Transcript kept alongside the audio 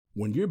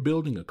When you're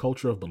building a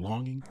culture of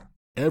belonging,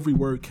 every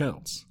word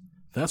counts.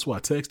 That's why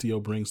Textio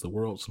brings the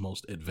world's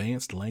most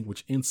advanced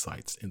language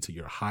insights into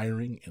your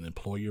hiring and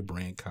employer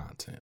brand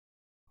content.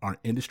 Our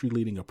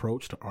industry-leading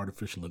approach to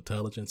artificial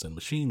intelligence and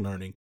machine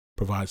learning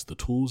provides the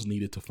tools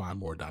needed to find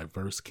more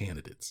diverse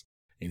candidates.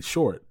 In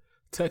short,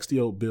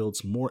 Textio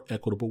builds more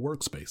equitable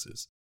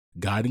workspaces,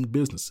 guiding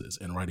businesses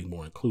and writing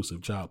more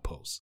inclusive job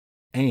posts.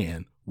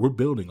 And we're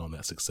building on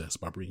that success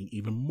by bringing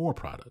even more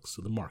products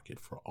to the market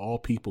for all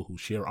people who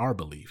share our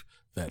belief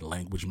that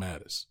language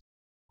matters.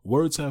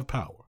 Words have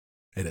power,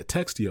 and at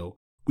Textio,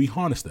 we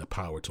harness that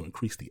power to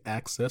increase the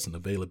access and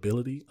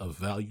availability of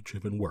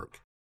value-driven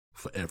work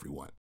for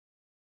everyone.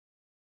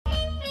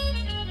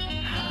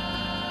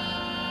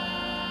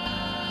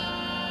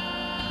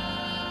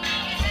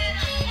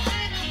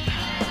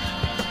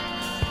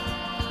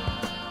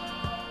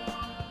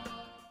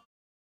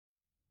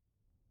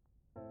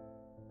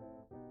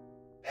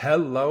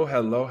 Hello,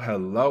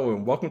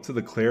 and welcome to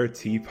the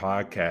Clarity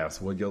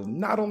Podcast, where you'll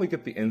not only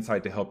get the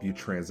insight to help you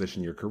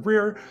transition your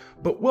career,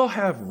 but we'll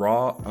have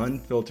raw,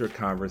 unfiltered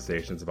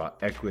conversations about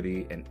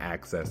equity and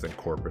access in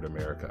corporate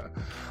America.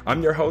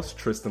 I'm your host,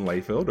 Tristan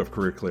Layfield of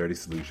Career Clarity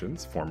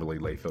Solutions, formerly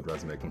Layfield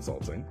Resume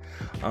Consulting.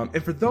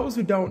 And for those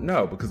who don't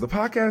know, because the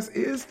podcast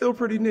is still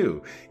pretty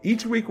new,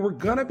 each week we're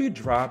going to be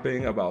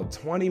dropping about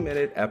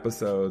 20-minute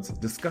episodes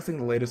discussing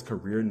the latest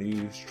career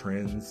news,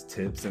 trends,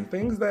 tips, and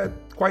things that,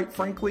 quite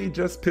frankly,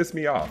 just piss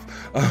me off.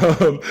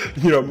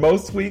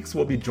 Most weeks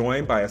we'll be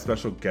joined by a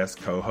special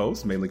guest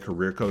co-host, mainly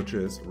career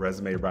coaches,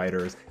 resume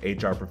writers,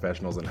 HR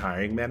professionals, and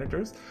hiring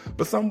managers.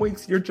 But some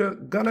weeks you're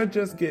gonna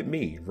just get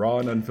me, raw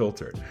and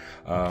unfiltered.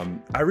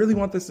 I really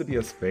want this to be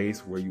a space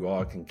where you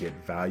all can get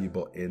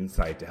valuable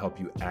insight to help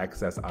you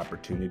access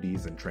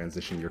opportunities and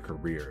transition your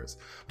careers.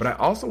 But I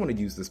also want to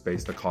use this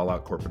space to call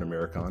out corporate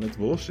America on its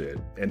bullshit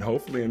and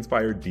hopefully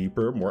inspire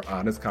deeper, more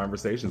honest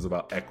conversations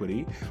about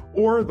equity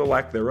or the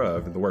lack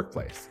thereof in the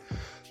workplace.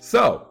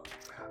 So,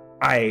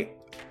 I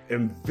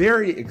am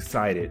very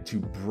excited to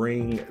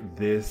bring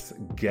this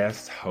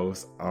guest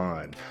host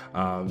on.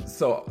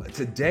 So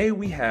today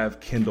we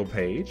have Kendall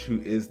Paige, who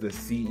is the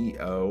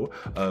CEO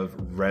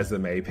of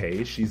Resume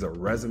Paige. She's a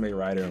resume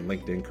writer and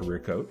LinkedIn career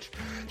coach.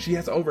 She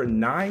has over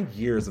 9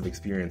 years of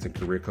experience in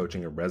career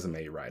coaching and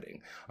resume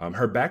writing.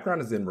 Her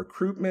background is in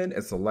recruitment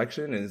and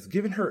selection and has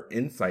given her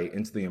insight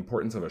into the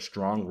importance of a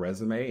strong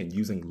resume and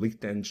using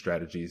LinkedIn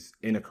strategies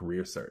in a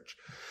career search.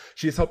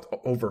 She has helped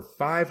over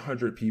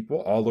 500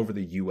 people all over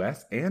the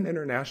U.S. and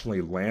internationally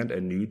land a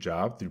new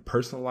job through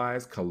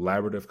personalized,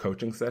 collaborative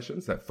coaching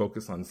sessions that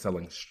focus on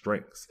selling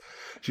strengths.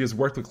 She has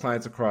worked with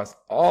clients across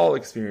all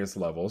experience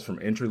levels, from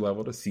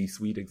entry-level to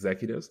C-suite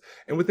executives,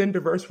 and within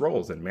diverse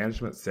roles in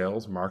management,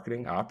 sales,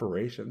 marketing,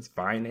 operations,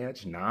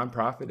 finance,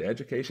 nonprofit,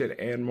 education,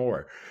 and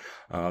more.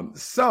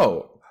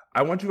 So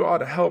I want you all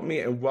to help me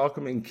in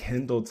welcoming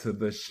Kendall to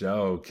the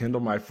show.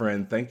 Kendall, my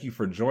friend, thank you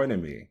for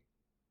joining me.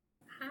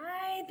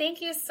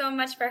 Thank you so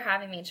much for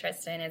having me,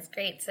 Tristan. It's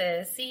great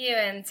to see you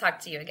and talk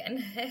to you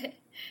again.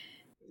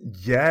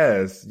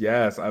 Yes.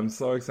 I'm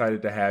so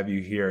excited to have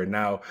you here.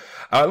 Now,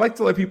 I'd like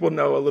to let people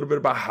know a little bit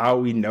about how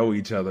we know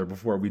each other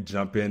before we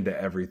jump into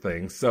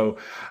everything. So,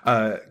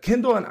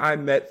 Kendall and I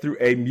met through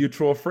a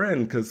mutual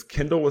friend because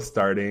Kendall was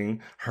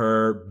starting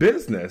her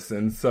business.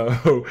 And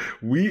so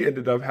we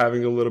ended up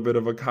having a little bit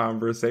of a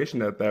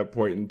conversation at that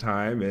point in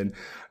time. And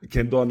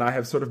Kendall and I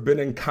have sort of been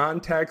in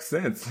contact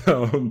since.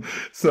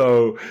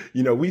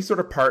 We sort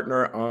of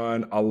partner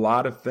on a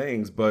lot of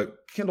things, but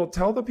Kendall,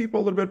 tell the people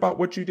a little bit about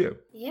what you do.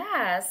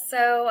 Yeah,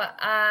 so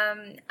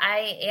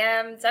I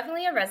am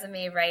definitely a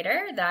resume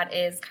writer. That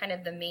is kind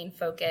of the main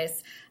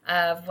focus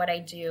of what I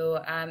do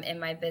in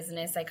my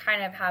business. I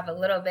kind of have a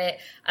little bit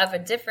of a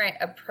different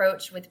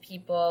approach with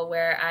people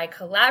where I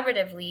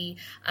collaboratively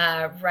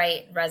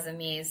write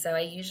resumes. So I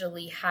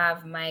usually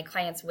have my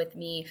clients with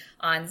me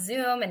on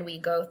Zoom and we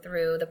go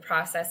through the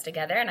process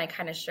together, and I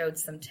kind of showed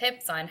some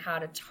tips on how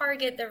to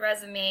target the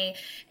resume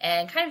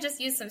and kind of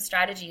just use some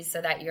strategies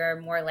so that you're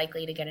more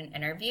likely to get an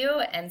interview.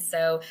 And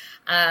so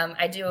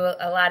I do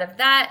a lot of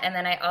that. And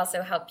then I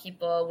also help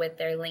people with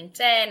their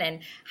LinkedIn and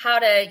how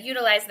to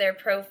utilize their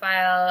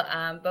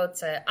profile, both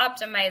to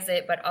optimize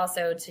it, but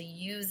also to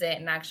use it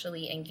and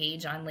actually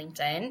engage on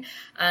LinkedIn.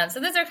 So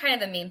those are kind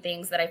of the main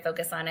things that I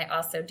focus on. I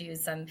also do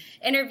some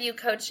interview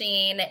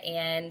coaching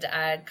and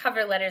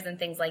cover letters and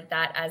things like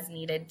that as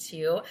needed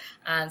too.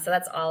 So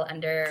that's all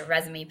under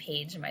Resume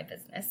Paige in my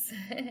business.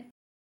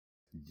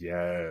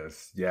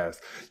 Yes.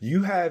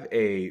 You have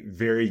a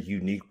very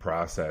unique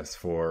process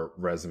for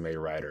resume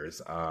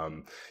writers.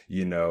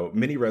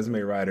 Many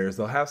resume writers,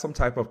 they'll have some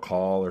type of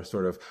call or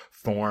sort of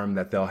form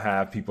that they'll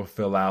have people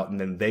fill out, and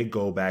then they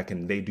go back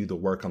and they do the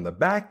work on the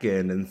back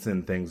end and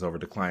send things over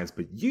to clients.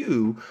 But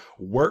you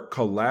work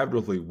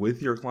collaboratively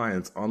with your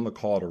clients on the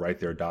call to write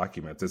their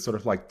documents. It's sort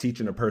of like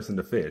teaching a person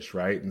to fish,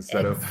 right?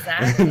 Instead of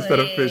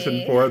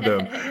fishing for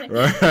them,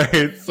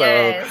 right? So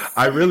yes.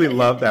 I really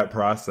love that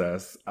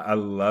process. I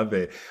love it.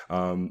 it.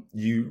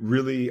 You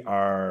really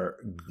are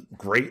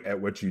great at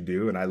what you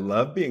do. And I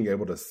love being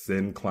able to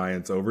send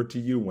clients over to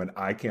you when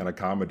I can't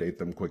accommodate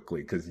them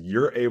quickly, because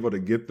you're able to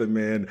get them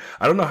in.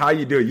 I don't know how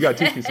you do it. You got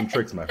to teach me some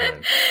tricks, my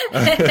friend.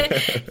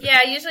 Yeah,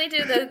 I usually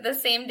do the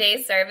same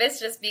day service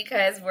just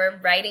because we're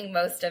writing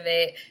most of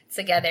it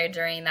together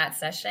during that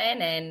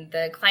session. And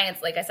the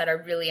clients, like I said,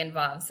 are really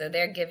involved. So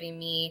they're giving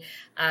me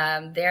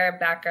their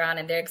background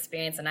and their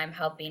experience, and I'm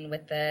helping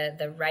with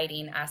the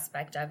writing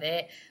aspect of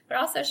it, but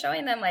also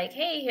showing them like,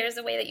 hey, here's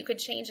a way that you could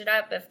change it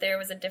up if there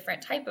was a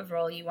different type of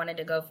role you wanted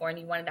to go for and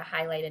you wanted to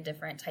highlight a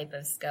different type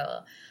of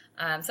skill.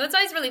 So it's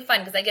always really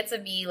fun because I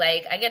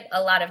get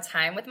a lot of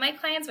time with my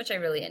clients, which I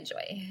really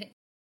enjoy.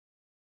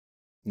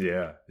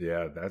 Yeah,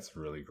 that's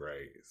really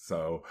great.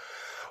 So,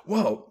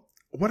 well,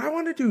 what I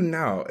want to do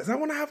now is I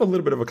want to have a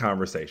little bit of a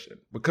conversation,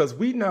 because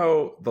we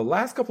know the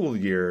last couple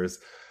of years,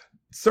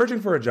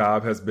 searching for a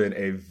job has been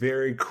a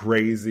very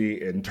crazy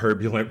and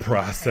turbulent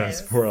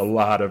process for a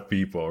lot of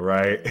people,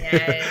 right?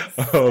 Yes.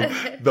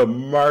 The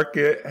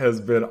market has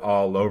been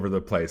all over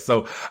the place.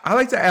 So I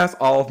like to ask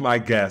all of my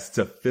guests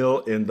to fill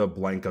in the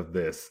blank of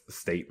this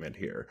statement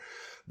here.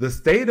 The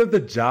state of the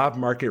job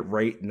market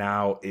right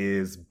now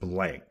is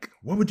blank.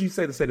 What would you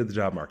say the state of the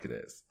job market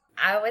is?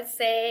 I would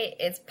say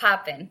it's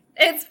popping.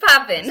 It's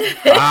popping.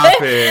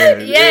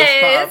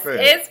 Yes,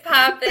 it's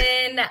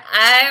popping.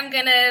 I'm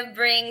going to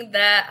bring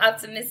the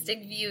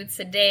optimistic view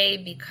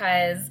today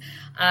because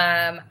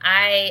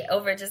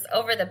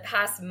over the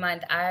past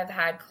month, I've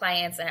had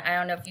clients, and I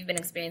don't know if you've been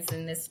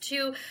experiencing this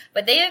too,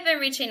 but they have been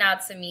reaching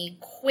out to me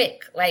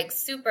quick, like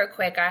super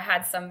quick. I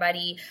had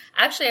somebody,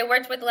 actually I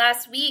worked with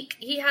last week.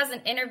 He has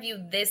an interview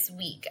this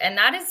week, and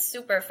that is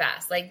super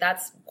fast. Like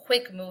that's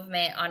quick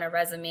movement on a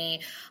resume.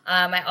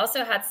 I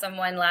also had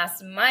someone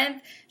last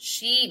month.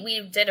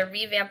 We did a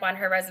revamp on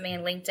her resume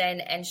in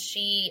LinkedIn, and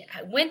she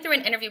went through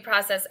an interview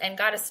process and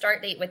got a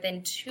start date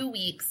within 2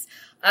 weeks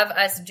of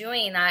us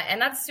doing that.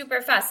 And that's super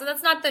fast. So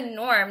that's not the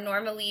norm.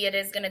 Normally it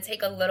is going to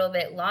take a little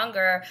bit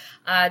longer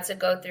to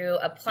go through.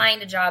 Applying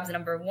to jobs,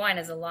 number one,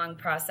 is a long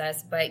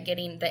process, but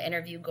going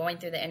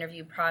through the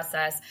interview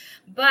process.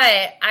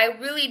 But I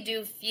really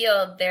do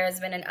feel there's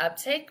been an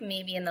uptick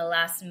maybe in the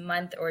last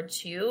month or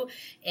two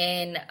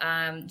in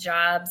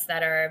jobs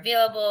that are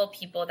available,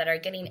 people that are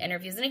getting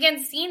interviews. And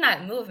again, seeing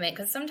that movement,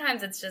 because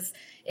sometimes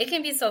it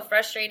can be so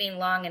frustrating,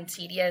 long, and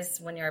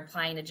tedious when you're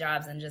applying to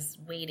jobs and just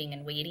waiting.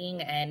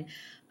 And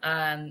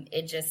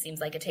it just seems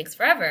like it takes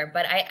forever.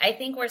 But I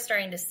think we're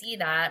starting to see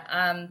that.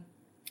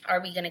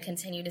 Are we going to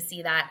continue to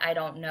see that? I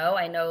don't know.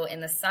 I know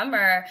in the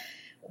summer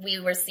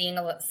we were seeing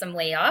some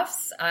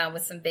layoffs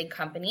with some big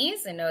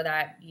companies. I know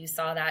that you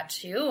saw that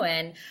too.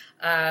 And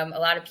a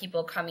lot of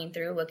people coming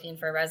through looking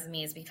for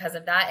resumes because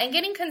of that and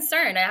getting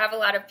concerned. I have a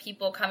lot of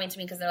people coming to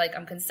me because they're like,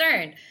 I'm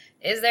concerned.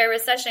 Is there a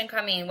recession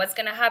coming? What's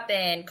going to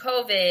happen?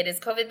 COVID? Is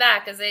COVID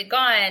back? Is it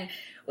gone?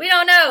 We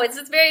don't know. It's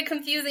a very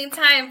confusing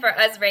time for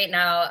us right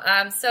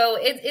now. So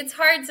it's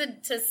hard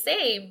to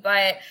say,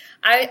 but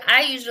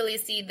I usually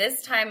see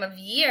this time of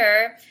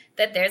year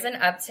that there's an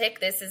uptick.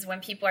 This is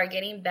when people are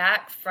getting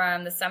back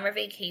from the summer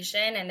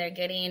vacation and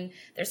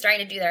they're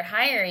starting to do their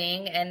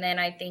hiring. And then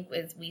I think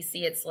we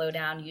see it slow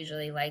down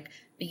usually like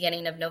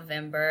beginning of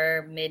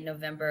November,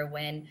 mid-November,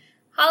 when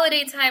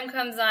holiday time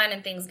comes on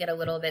and things get a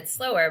little bit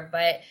slower.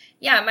 But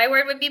yeah, my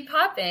word would be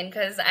poppin',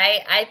 because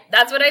I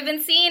that's what I've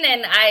been seeing,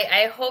 and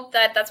I hope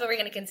that that's what we're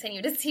going to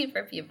continue to see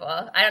for people.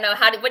 I don't know,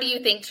 what do you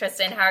think,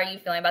 Tristan? How are you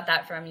feeling about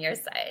that from your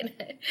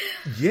side?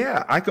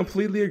 Yeah, I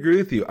completely agree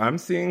with you. I'm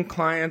seeing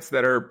clients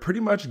that are pretty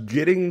much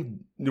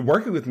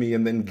working with me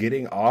and then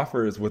getting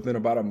offers within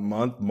about a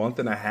month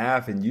and a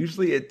half. And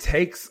usually it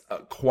takes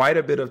quite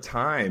a bit of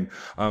time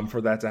for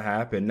that to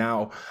happen.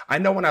 Now, I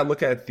know when I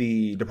look at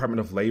the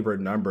Department of Labor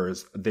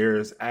numbers,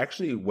 there's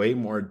actually way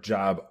more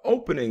job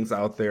openings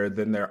out there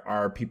than there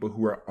are people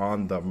who are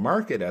on the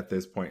market at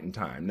this point in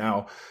time.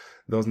 Now,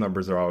 those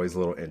numbers are always a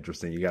little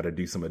interesting. You got to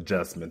do some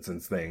adjustments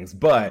and things,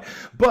 but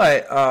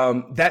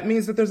that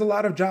means that there's a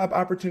lot of job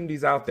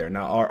opportunities out there.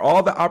 Now, are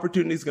all the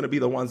opportunities going to be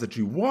the ones that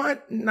you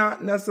want?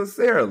 Not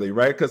necessarily,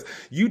 right? Because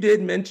you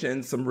did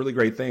mention some really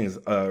great things.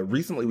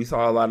 Recently, we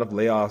saw a lot of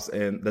layoffs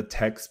in the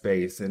tech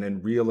space and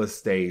in real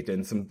estate,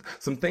 and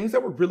some things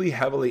that were really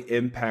heavily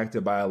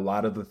impacted by a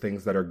lot of the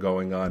things that are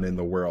going on in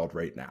the world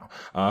right now,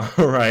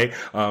 right?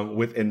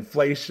 With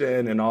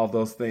inflation and all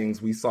those things,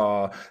 we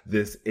saw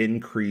this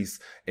increase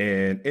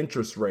in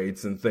interest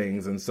rates and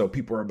things. And so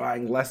people are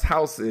buying less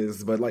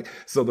houses, but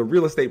so the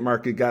real estate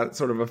market got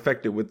sort of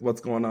affected with what's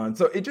going on.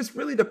 So it just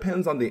really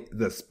depends on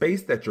the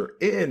space that you're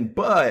in.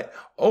 But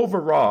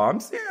overall,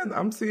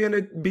 I'm seeing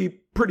it be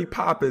pretty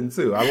poppin'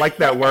 too. I like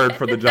that word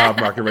for the job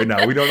market right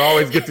now. We don't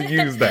always get to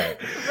use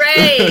that.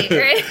 Right.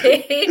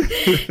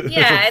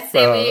 Yeah, I'd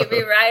say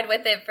we ride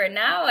with it for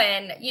now,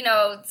 and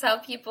tell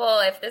people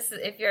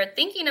if you're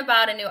thinking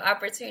about a new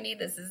opportunity,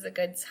 this is a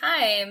good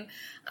time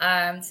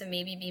to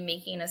maybe be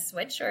making a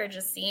switch or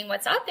just seeing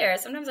what's out there.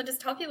 Sometimes I just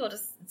tell people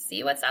just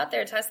see what's out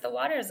there, test the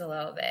waters a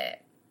little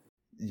bit.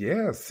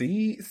 Yeah,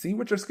 see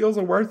what your skills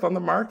are worth on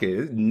the market.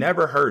 It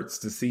never hurts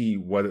to see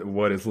what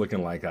it's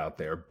looking like out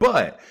there.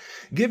 But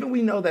given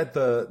we know that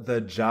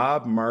the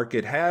job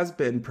market has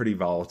been pretty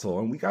volatile,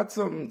 and we got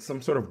some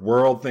sort of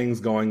world things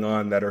going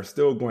on that are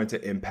still going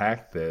to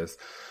impact this,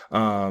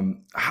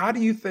 how do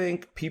you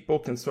think people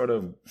can sort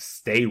of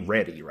stay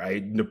ready,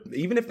 right?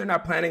 Even if they're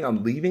not planning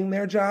on leaving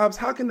their jobs,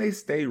 how can they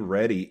stay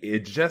ready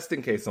just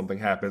in case something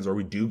happens or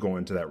we do go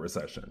into that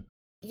recession?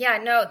 Yeah,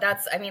 no,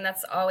 that's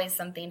always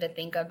something to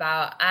think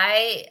about.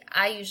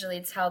 I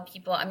usually tell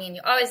people, you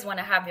always want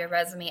to have your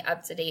resume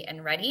up to date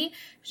and ready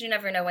because you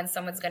never know when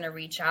someone's going to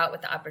reach out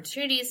with the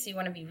opportunities. So you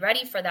want to be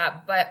ready for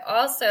that. But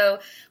also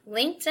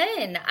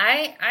LinkedIn.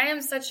 I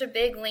am such a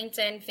big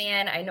LinkedIn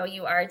fan. I know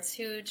you are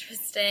too,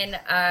 Tristan.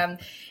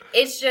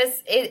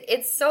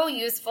 It's so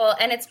useful,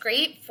 and it's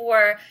great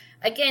for,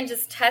 again,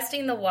 just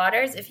testing the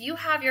waters. If you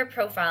have your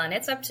profile and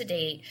it's up to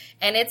date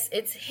and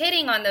it's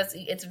hitting on those,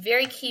 it's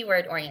very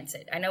keyword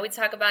oriented. I know we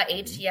talk about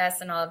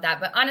ATS and all of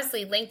that, but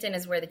honestly, LinkedIn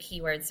is where the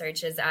keyword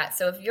search is at.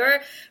 So if you're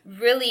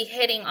really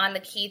hitting on the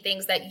key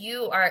things that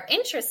you are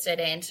interested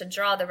in to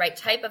draw the right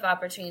type of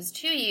opportunities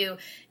to you,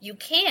 you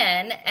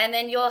can, and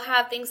then you'll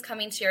have things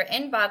coming to your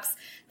inbox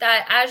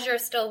that as you're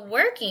still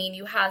working,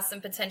 you have some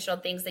potential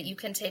things that you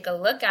can take a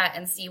look at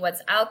and see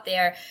what's out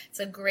there. It's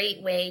a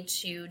great way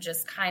to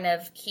just kind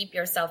of keep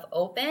yourself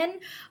open,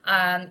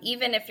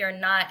 even if you're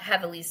not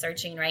heavily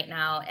searching right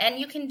now. And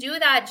you can do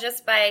that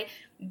just by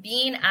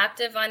being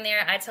active on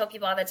there. I tell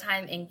people all the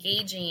time,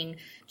 engaging,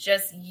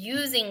 just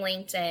using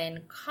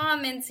LinkedIn,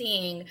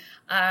 commenting,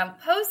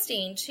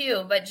 posting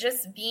too, but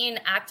just being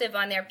active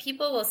on there.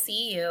 People will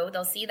see you,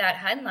 they'll see that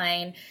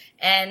headline,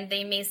 and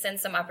they may send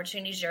some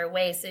opportunities your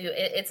way. So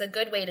it's a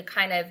good way to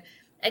kind of,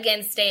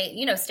 again,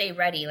 stay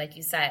ready, like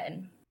you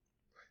said.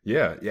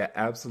 Yeah,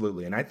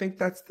 absolutely. And I think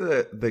that's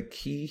the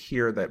key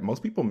here that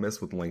most people miss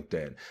with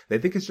LinkedIn. They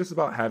think it's just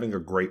about having a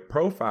great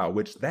profile,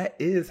 which that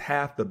is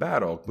half the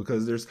battle,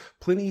 because there's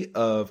plenty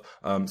of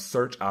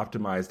search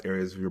optimized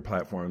areas of your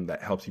platform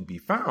that helps you be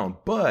found.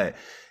 But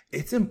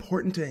it's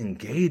important to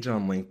engage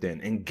on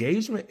LinkedIn.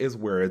 Engagement is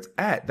where it's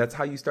at. That's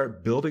how you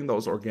start building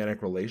those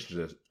organic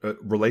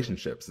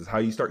relationships. Is how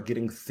you start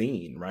getting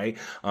seen, right?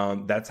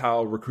 That's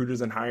how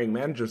recruiters and hiring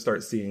managers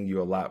start seeing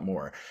you a lot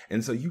more.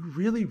 And so you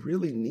really,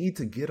 really need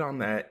to get on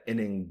that and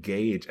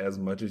engage as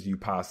much as you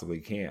possibly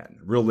can,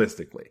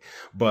 realistically.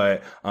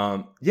 But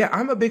yeah,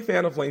 I'm a big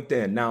fan of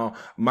LinkedIn. Now,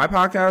 my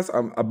podcast,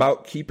 I'm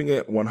about keeping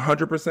it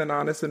 100%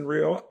 honest and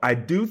real. I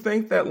do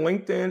think that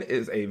LinkedIn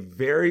is a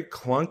very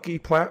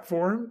clunky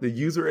platform. The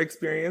user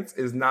experience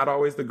is not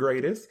always the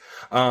greatest.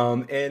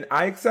 And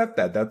I accept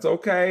that. That's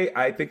okay.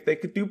 I think they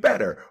could do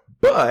better.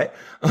 But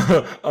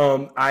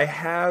I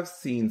have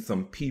seen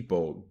some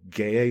people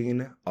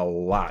gain a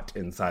lot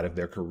inside of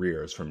their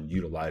careers from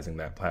utilizing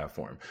that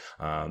platform.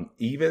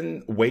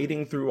 Even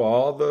wading through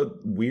all the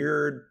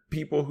weird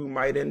people who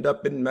might end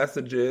up in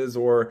messages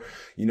or,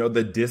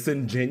 the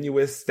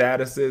disingenuous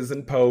statuses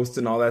and posts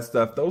and all that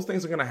stuff. Those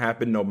things are going to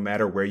happen no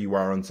matter where you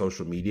are on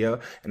social media.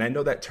 And I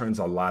know that turns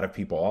a lot of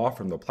people off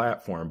from the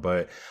platform,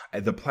 but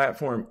the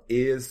platform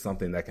is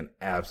something that can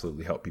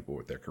absolutely help people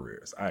with their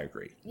careers. I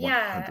agree. 100%.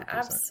 Yeah,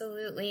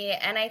 absolutely.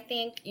 And I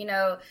think,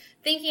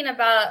 thinking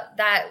about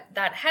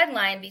that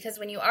headline, because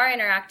when you are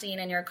interacting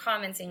and you're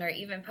commenting or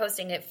even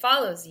posting, it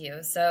follows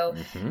you. So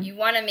you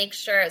want to make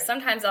sure.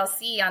 Sometimes I'll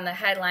see on the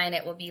headline,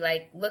 it will be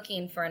like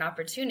looking for an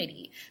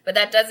opportunity, but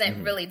that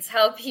doesn't really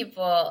tell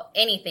people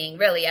anything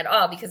really at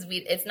all, because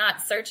it's not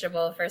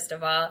searchable. First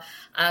of all,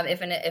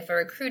 if a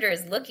recruiter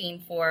is looking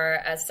for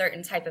a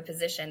certain type of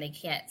position, they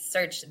can't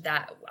search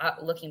that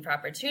looking for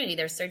opportunity.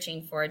 They're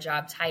searching for a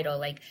job title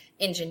like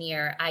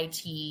engineer,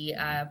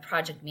 IT,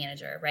 project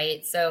manager,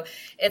 right? So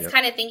it's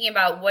kind of thinking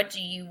about what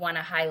do you want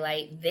to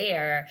highlight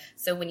there.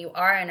 So when you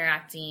are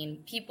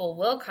interacting, people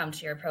will come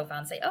to your profile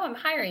and say, oh, I'm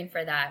hiring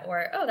for that.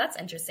 Or, oh, that's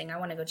interesting. I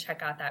want to go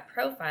check out that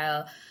profile.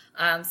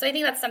 So I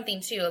think that's something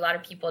too, a lot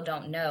of people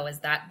don't know, is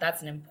that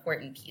that's an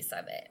important piece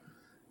of it.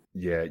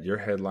 Yeah, your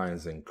headline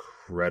is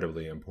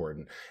incredibly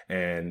important.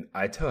 And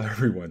I tell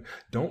everyone,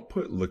 don't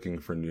put looking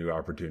for new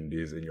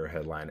opportunities in your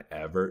headline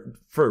ever,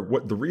 for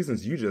what the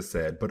reasons you just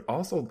said, but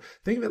also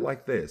think of it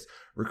like this.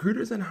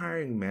 Recruiters and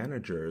hiring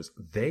managers,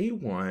 they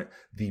want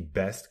the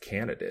best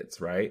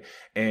candidates, right?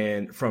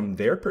 And from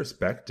their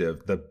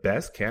perspective, the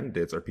best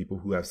candidates are people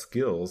who have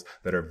skills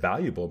that are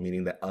valuable,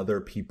 meaning that other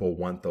people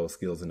want those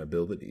skills and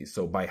abilities.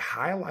 So by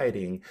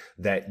highlighting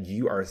that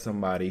you are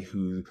somebody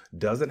who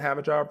doesn't have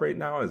a job right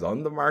now, is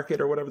on the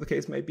market or whatever the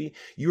case may be,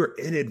 you are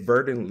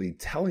inadvertently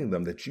telling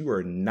them that you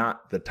are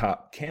not the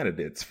top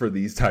candidates for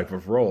these type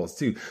of roles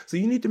too. So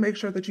you need to make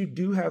sure that you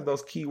do have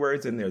those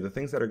keywords in there, the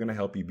things that are going to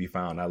help you be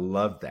found. I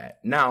love that.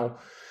 Now,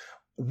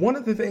 one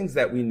of the things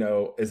that we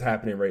know is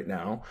happening right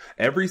now,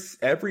 every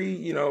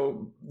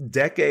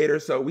decade or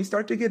so, we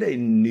start to get a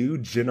new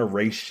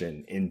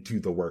generation into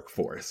the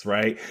workforce,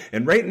 right?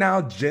 And right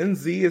now, Gen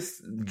Z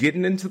is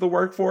getting into the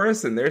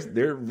workforce, and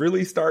they're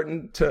really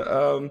starting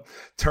to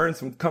turn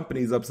some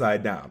companies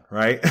upside down,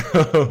 right?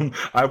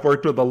 I've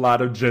worked with a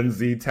lot of Gen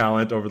Z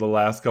talent over the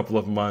last couple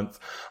of months,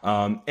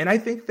 and I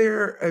think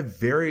they're a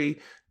very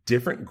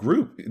different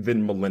group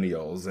than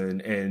millennials.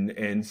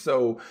 And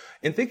so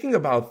in thinking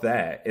about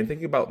that and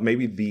thinking about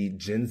maybe the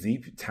Gen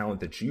Z talent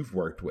that you've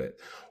worked with,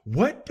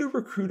 what do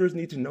recruiters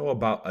need to know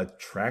about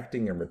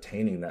attracting and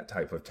retaining that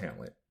type of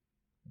talent?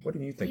 What do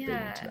you think they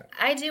need to know?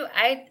 I do.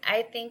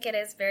 I think it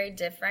is very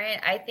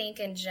different. I think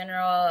in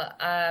general,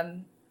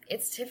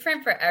 it's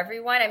different for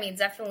everyone. I mean,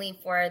 definitely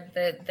for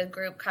the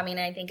group coming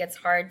in, I think it's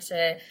hard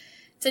to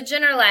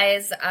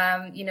generalize,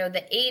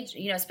 the age,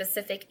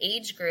 specific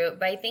age group,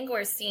 but I think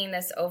we're seeing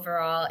this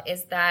overall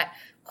is that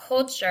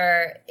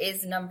culture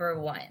is number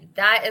one.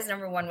 That is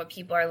number one, what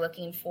people are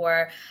looking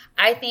for.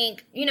 I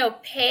think,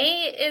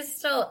 pay is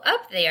still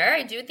up there.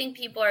 I do think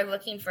people are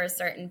looking for a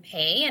certain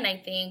pay, and I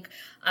think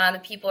the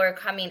people are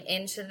coming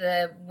into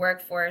the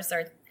workforce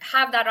or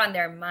have that on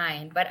their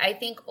mind. But I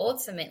think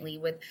ultimately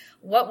with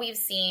what we've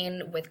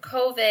seen with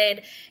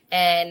COVID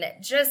and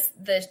just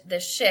the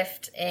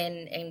shift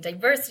in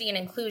diversity and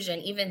inclusion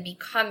even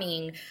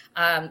becoming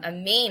a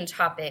main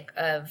topic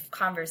of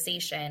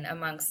conversation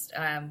amongst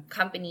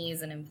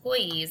companies and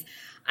employees,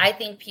 I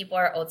think people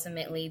are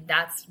ultimately,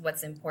 that's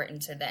what's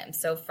important to them.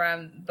 So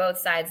from both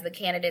sides, the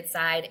candidate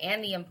side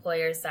and the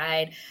employer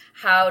side,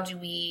 how do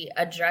we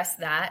address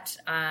that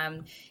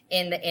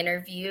in the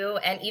interview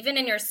and even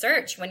in your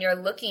search when you're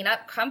looking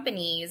up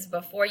companies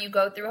before you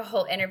go through a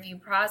whole interview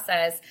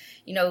process,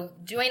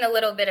 doing a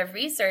little bit of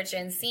research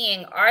and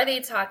seeing, are they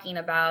talking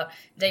about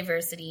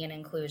diversity and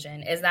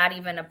inclusion? Is that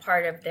even a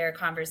part of their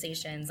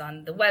conversations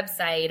on the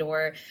website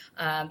or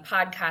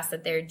podcasts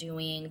that they're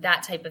doing,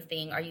 that type of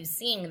thing? Are you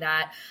seeing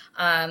that?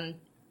 And,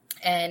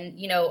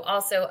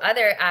 also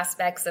other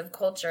aspects of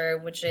culture,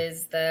 which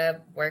is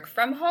the work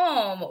from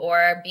home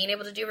or being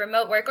able to do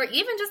remote work or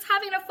even just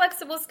having a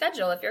flexible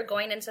schedule. If you're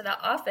going into the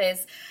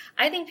office,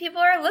 I think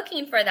people are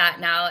looking for that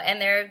now,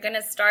 and they're going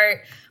to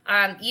start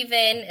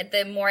even at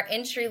the more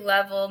entry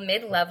level,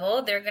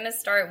 mid-level, they're going to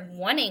start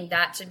wanting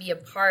that to be a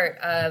part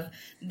of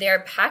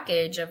their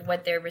package of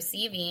what they're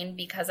receiving,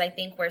 because I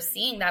think we're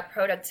seeing that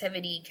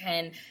productivity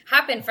can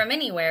happen from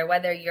anywhere,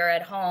 whether you're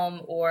at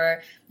home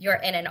or you're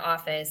in an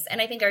office.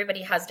 And I think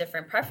everybody has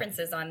different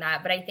preferences on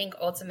that. But I think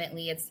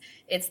ultimately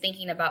it's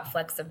thinking about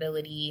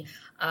flexibility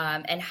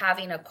and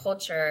having a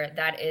culture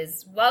that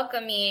is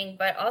welcoming,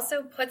 but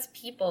also puts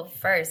people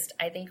first.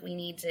 I think we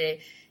need to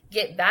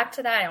get back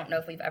to that. I don't know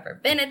if we've ever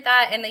been at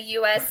that in the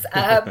U.S.,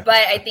 but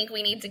I think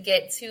we need to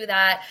get to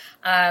that.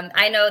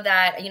 I know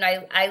that,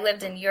 I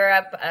lived in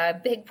Europe a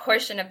big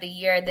portion of the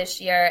year this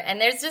year, and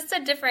there's just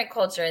a different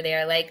culture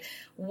there. Like,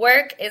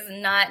 work is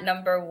not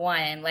number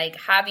one. Like,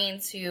 having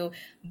to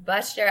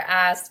bust your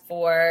ass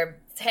for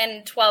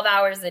 10, 12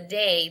 hours a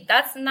day,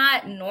 that's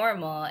not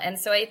normal. And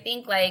so I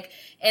think, like,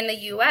 in the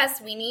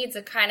U.S., we need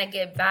to kind of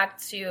get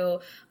back to,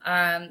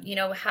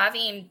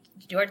 having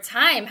your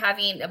time,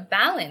 having a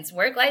balance,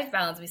 work-life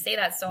balance. We say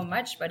that so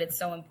much, but it's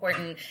so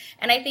important.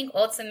 And I think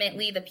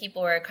ultimately the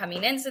people who are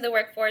coming into the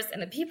workforce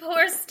and the people who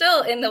are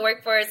still in the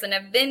workforce and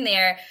have been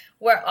there,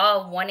 we're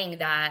all wanting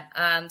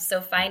that.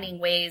 So finding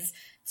ways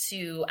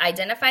to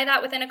identify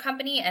that within a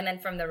company, and then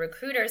from the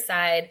recruiter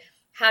side,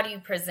 how do you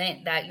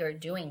present that you're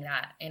doing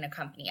that in a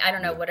company? I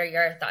don't know. What are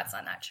your thoughts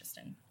on that,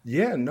 Tristan?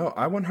 Yeah, no,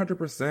 I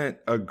 100%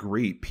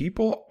 agree.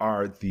 People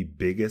are the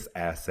biggest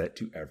asset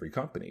to every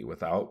company.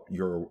 Without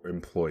your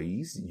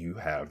employees, you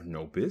have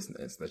no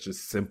business. That's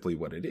just simply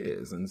what it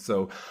is. And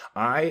so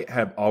I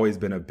have always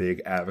been a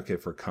big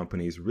advocate for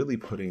companies really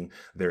putting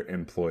their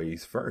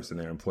employees first and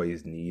their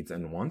employees' needs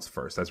and wants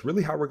first. That's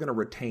really how we're going to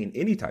retain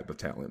any type of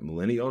talent,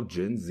 millennial,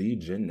 Gen Z,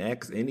 Gen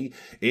X,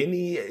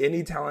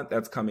 any talent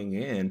that's coming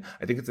in.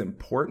 I think it's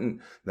important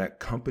that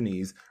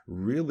companies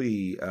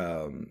really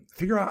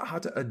figure out how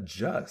to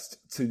adjust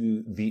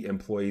to the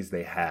employees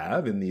they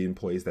have and the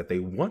employees that they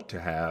want to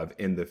have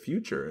in the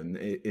future. And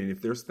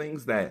if there's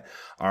things that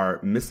are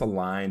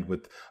misaligned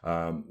with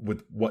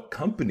what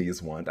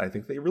companies want, I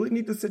think they really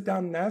need to sit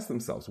down and ask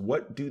themselves,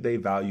 what do they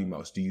value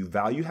most? Do you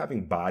value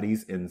having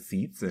bodies in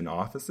seats in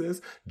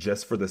offices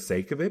just for the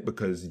sake of it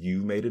because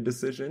you made a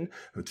decision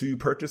to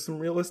purchase some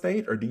real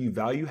estate? Or do you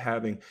value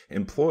having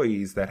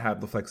employees that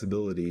have the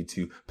flexibility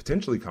to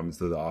potentially come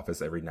to the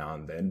office every now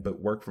and then, but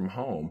work from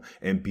home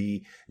and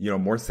be,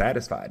 more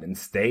satisfied and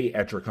stay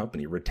at your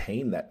company,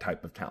 retain that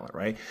type of talent,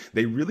 right?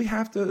 They really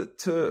have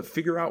to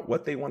figure out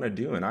what they want to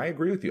do. And I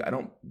agree with you. I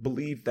don't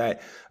believe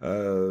that,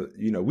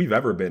 we've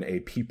ever been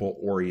a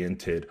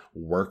people-oriented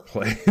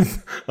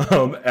workplace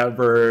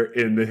ever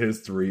in the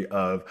history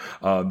of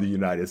the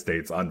United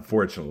States,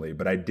 unfortunately.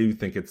 But I do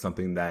think it's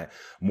something that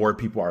more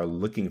people are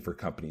looking for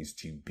companies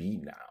to be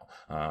now.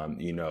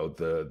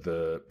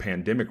 The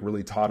pandemic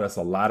really taught us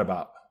a lot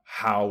about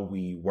how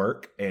we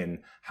work and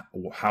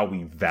how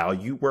we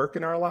value work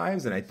in our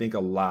lives. And I think a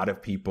lot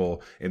of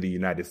people in the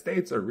United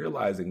States are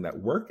realizing that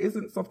work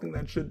isn't something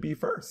that should be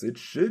first. It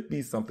should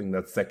be something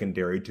that's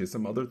secondary to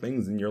some other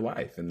things in your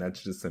life. And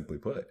that's just simply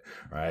put,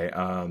 right?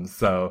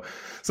 So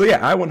yeah,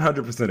 I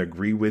 100%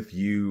 agree with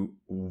you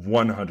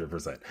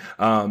 100%.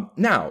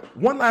 Now,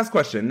 one last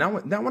question. Now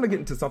I want to get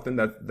into something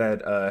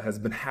that has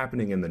been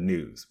happening in the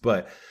news,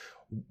 but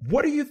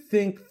what do you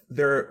think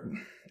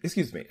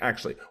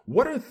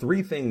what are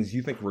 3 things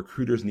you think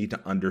recruiters need to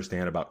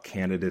understand about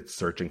candidates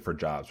searching for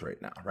jobs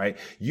right now, right?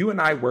 You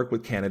and I work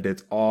with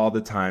candidates all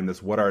the time.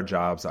 That's what our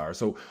jobs are.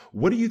 So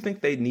what do you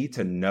think they need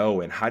to know,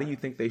 and how do you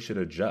think they should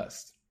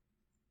adjust?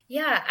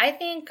 Yeah, I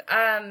think,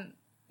 I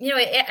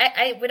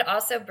would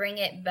also bring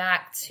it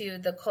back to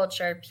the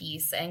culture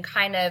piece and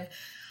kind of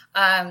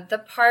the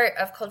part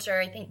of culture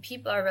I think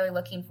people are really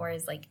looking for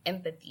is like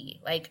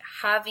empathy, like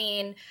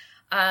having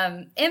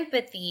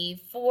empathy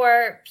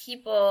for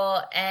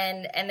people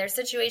and their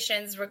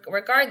situations,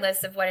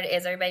 regardless of what it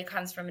is. Everybody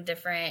comes from a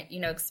different,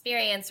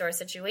 experience or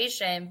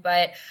situation.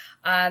 But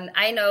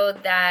I know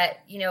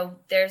that,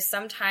 there's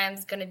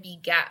sometimes going to be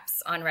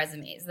gaps on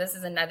resumes. This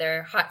is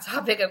another hot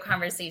topic of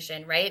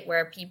conversation, right?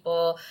 Where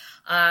people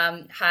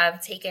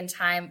have taken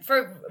time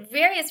for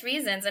various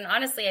reasons. And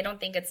honestly, I don't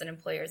think it's an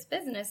employer's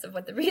business of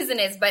what the reason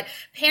is, but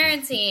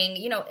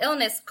parenting,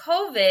 illness,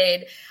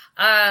 COVID,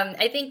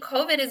 I think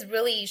COVID has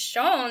really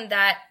shown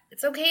that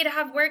it's okay to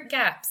have work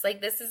gaps. Like,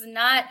 this is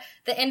not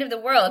the end of the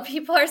world.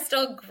 People are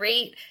still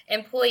great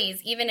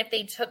employees, even if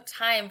they took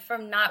time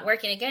from not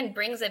working. Again,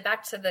 brings it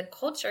back to the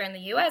culture in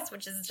the US,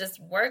 which is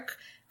just work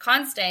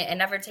constant and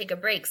never take a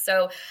break.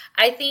 So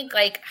I think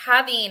like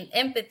having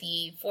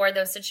empathy for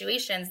those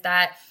situations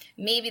that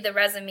maybe the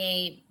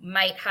resume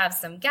might have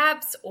some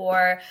gaps,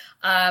 or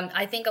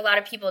I think a lot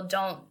of people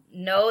don't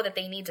know that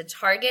they need to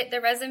target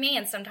the resume,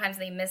 and sometimes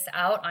they miss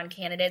out on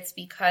candidates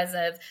because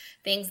of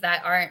things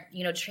that aren't,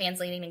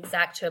 translating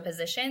exact to a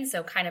position.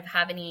 So kind of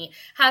having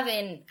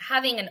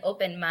an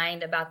open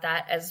mind about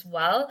that as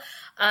well.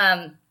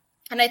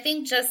 And I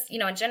think just,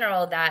 in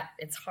general that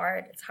it's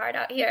hard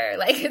out here.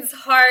 Like, it's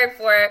hard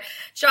for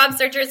job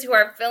searchers who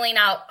are filling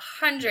out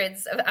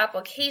hundreds of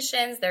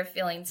applications. They're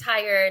feeling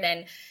tired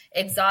and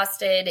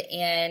exhausted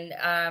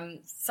and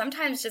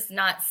sometimes just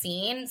not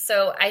seen.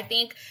 So I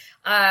think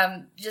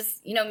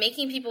just,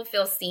 making people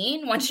feel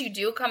seen once you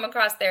do come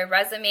across their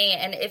resume.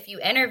 And if you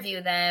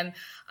interview them,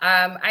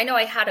 I know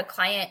I had a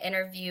client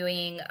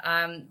interviewing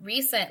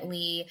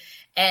recently,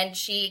 and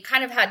she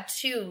kind of had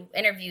 2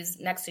 interviews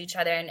next to each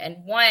other,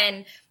 and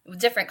one,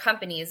 different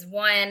companies.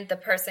 One, the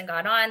person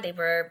got on, they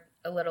were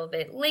a little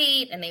bit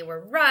late and they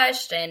were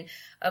rushed, and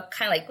kind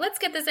of like, let's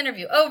get this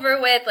interview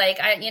over with. Like,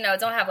 I,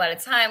 don't have a lot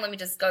of time. Let me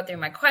just go through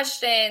my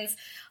questions.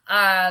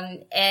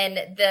 And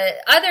the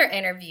other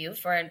interview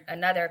for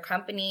another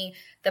company,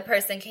 the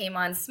person came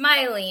on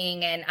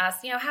smiling and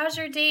asked, how's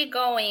your day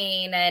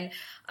going? And,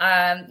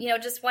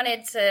 just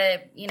wanted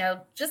to,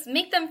 just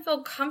make them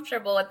feel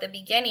comfortable at the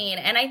beginning.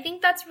 And I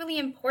think that's really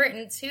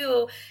important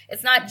too.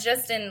 It's not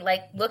just in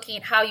like looking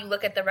at how you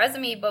look at the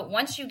resume, but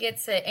once you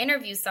get to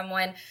interview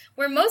someone,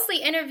 we're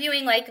mostly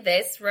interviewing like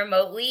this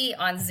remotely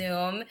on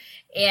Zoom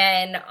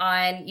and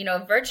on,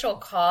 a virtual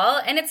call.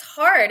 And it's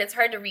hard. It's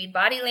hard to read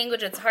body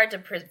language. It's hard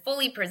to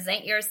fully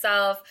present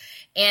yourself.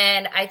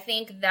 And I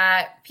think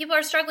that people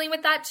are struggling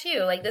with that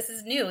too. Like, this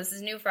is new. This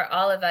is new for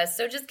all of us.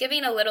 So just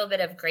giving a little bit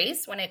of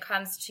grace when it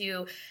comes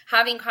to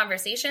having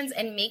conversations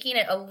and making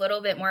it a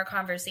little bit more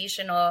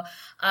conversational,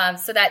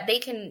 so that they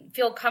can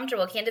feel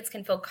comfortable. Candidates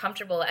can feel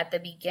comfortable at the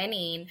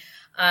beginning,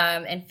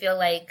 and feel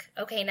like,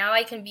 okay, now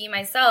I can be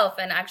myself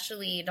and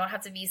actually don't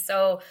have to be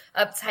so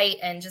uptight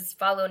and just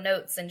follow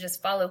notes and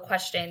just follow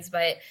questions,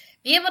 but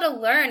be able to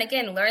learn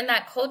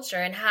that culture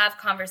and have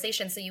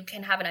conversations so you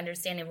can have an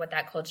understanding of what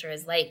that culture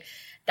is like.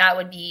 That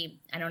would be,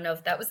 I don't know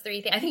if that was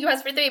 3 things. I think you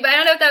asked for 3, but I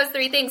don't know if that was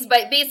 3 things.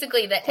 But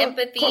basically the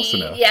empathy,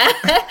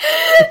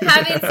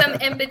 having some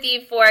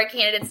empathy for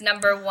candidates.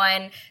 Number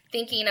 1,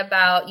 thinking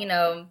about,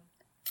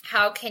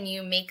 how can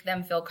you make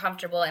them feel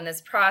comfortable in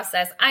this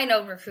process? I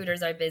know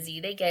recruiters are busy.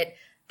 They get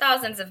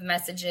thousands of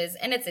messages,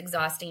 and it's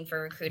exhausting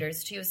for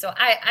recruiters too. So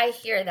I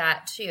hear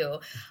that too.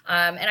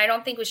 And I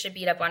don't think we should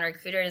beat up on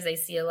recruiters. I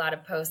see a lot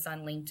of posts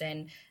on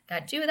LinkedIn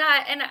that do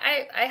that. And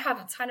I have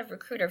a ton of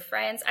recruiter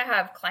friends. I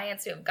have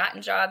clients who have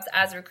gotten jobs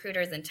as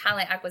recruiters in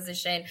talent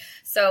acquisition.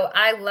 So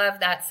I love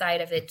that side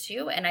of it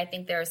too. And I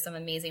think there are some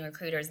amazing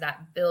recruiters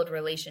that build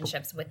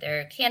relationships with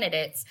their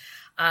candidates.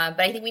 But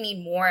I think we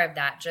need more of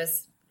that,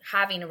 just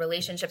having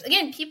relationships.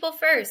 Again, people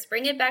first,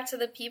 bring it back to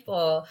the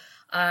people,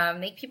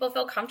 make people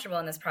feel comfortable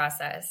in this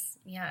process.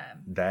 Yeah.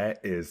 That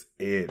is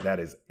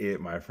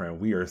it, my friend.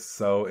 We are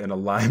so in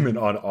alignment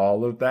on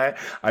all of that.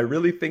 I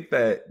really think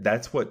that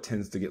that's what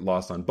tends to get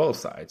lost on both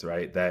sides,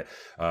 right? That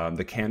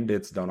the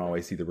candidates don't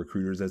always see the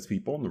recruiters as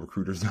people, and the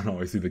recruiters don't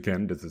always see the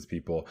candidates as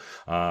people,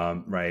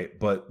 right?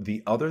 But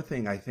the other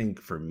thing I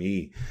think for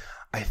me,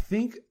 I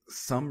think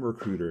some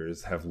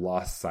recruiters have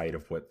lost sight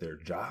of what their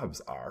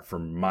jobs are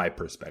from my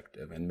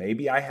perspective. And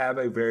maybe I have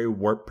a very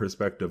warped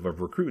perspective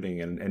of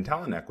recruiting and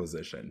talent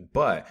acquisition.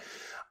 But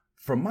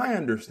from my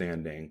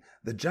understanding,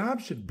 the job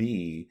should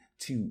be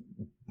to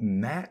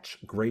match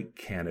great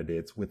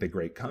candidates with a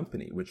great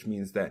company, which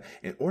means that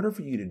in order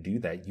for you to do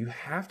that, you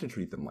have to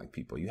treat them like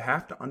people. You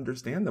have to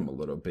understand them a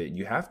little bit.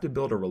 You have to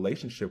build a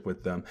relationship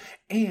with them.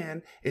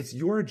 And it's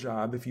your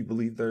job, if you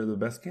believe they're the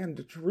best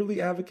candidate, to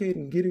really advocate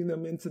in getting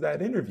them into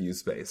that interview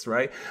space,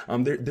 right?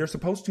 They're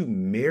supposed to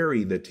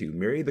marry the two,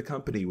 marry the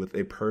company with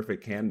a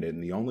perfect candidate.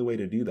 And the only way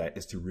to do that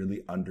is to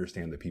really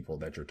understand the people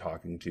that you're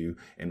talking to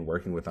and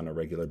working with on a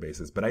regular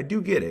basis. But I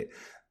do get it.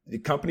 The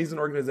companies and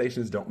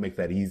organizations don't make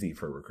that easy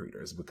for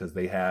recruiters because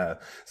they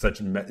have such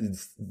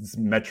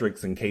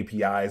metrics and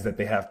KPIs that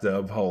they have to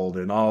uphold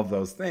and all of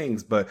those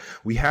things. But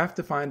we have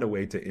to find a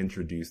way to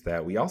introduce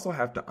that. We also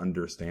have to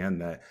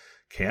understand that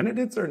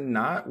candidates are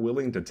not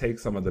willing to take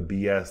some of the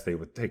BS they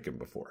would take it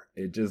before.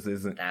 It just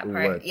isn't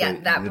they're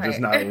just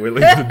not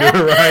willing to do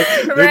it,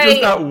 right? They're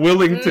just not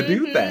willing to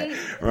do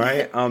that,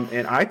 right?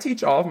 And I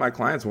teach all of my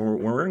clients when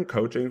we're in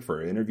coaching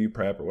for interview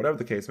prep or whatever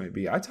the case may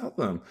be, I tell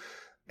them,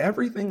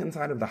 everything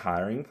inside of the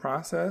hiring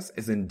process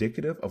is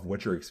indicative of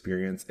what your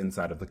experience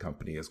inside of the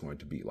company is going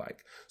to be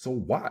like. So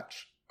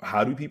watch.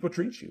 How do people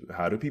treat you?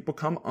 How do people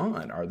come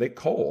on? Are they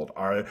cold?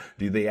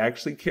 Do they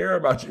actually care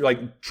about you?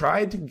 Like,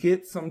 try to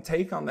get some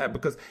take on that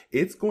because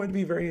it's going to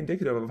be very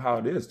indicative of how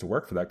it is to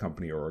work for that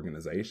company or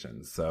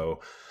organization. So,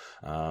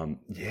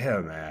 yeah,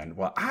 man.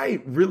 Well,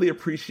 I really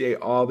appreciate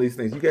all these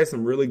things. You guys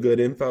some really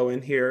good info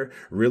in here,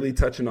 really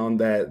touching on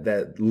that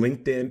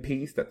LinkedIn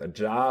piece that the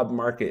job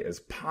market is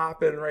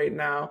popping right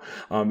now.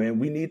 And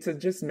we need to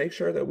just make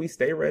sure that we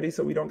stay ready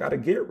so we don't got to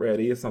get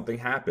ready if something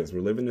happens. We're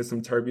living in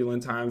some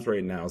turbulent times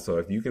right now. So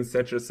if you can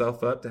set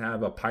yourself up to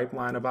have a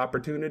pipeline of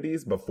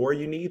opportunities before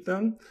you need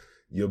them,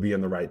 you'll be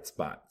in the right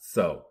spot.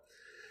 So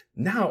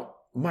now,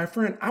 my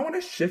friend, I want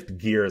to shift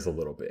gears a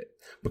little bit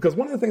because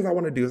one of the things I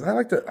want to do is I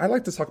like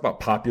to talk about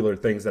popular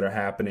things that are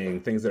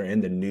happening, things that are in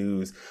the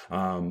news,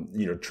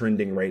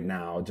 trending right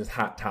now, just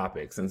hot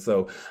topics. And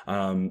so,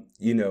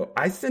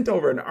 I sent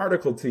over an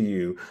article to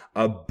you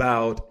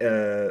about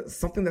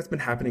something that's been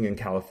happening in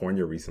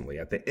California recently.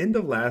 At the end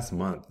of last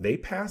month, they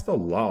passed a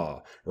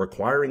law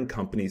requiring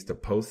companies to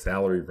post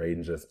salary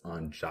ranges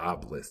on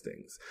job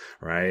listings,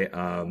 right?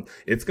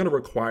 It's going to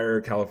require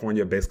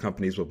California-based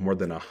companies with more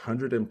than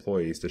 100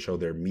 employees to show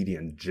their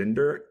median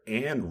gender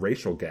and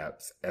racial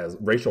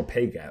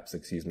pay gaps,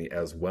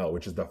 as well,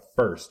 which is the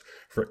first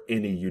for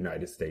any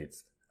United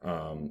States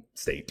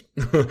state.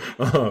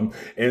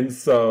 And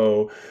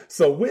so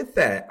with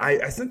that,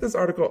 I sent this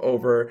article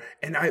over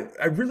and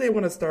I really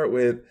want to start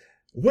with,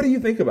 what do you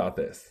think about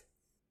this?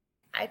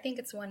 I think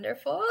it's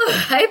wonderful.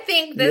 I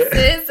think this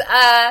is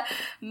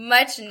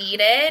much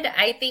needed.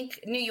 I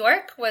think New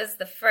York was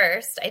the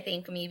first, I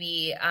think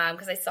maybe,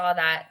 because I saw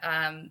that,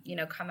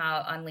 come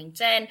out on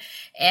LinkedIn.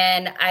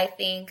 And I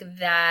think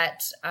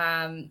that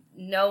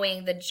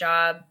knowing the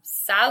job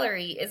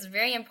salary is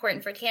very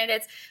important for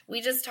candidates.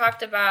 We just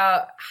talked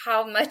about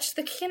how much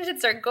the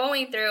candidates are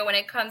going through when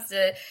it comes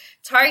to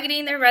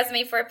targeting their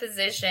resume for a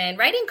position,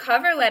 writing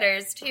cover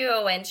letters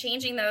too, and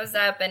changing those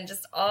up and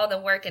just all the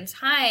work and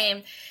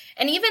time.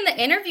 And even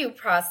the interview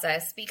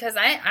process, because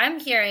I'm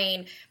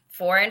hearing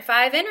 4 and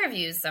 5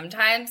 interviews,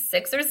 sometimes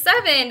 6 or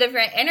 7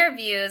 different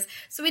interviews.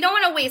 So we don't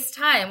want to waste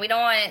time. We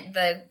don't want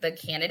the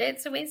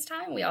candidates to waste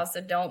time. We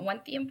also don't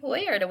want the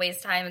employer to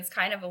waste time. It's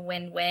kind of a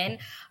win-win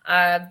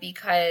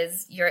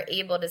because you're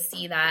able to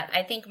see that.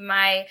 I think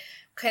my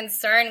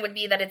concern would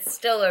be that it's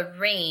still a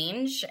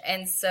range.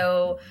 And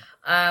so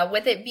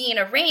with it being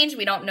a range,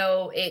 we don't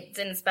know, it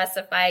didn't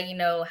specify,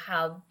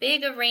 how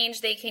big a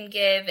range they can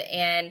give.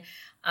 And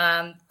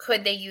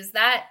could they use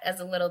that as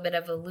a little bit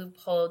of a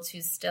loophole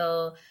to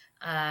still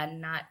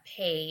not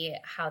pay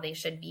how they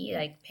should be,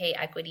 like pay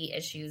equity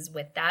issues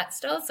with that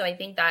still? So I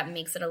think that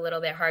makes it a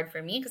little bit hard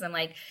for me because I'm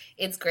like,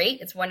 it's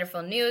great, it's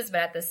wonderful news, but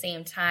at the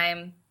same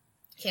time,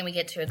 can we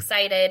get too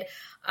excited?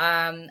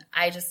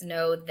 I just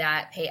know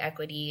that pay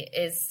equity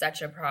is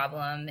such a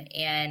problem,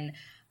 and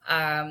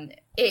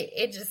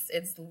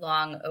it's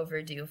long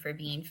overdue for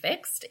being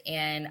fixed.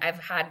 And I've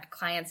had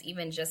clients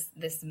even just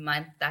this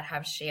month that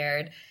have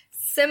shared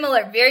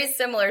very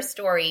similar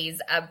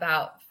stories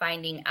about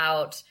finding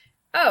out,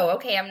 oh,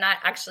 okay, I'm not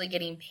actually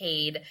getting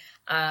paid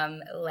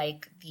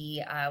like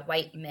the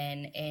white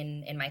men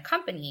in my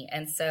company.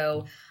 And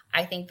so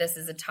I think this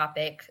is a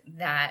topic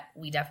that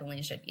we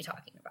definitely should be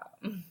talking about.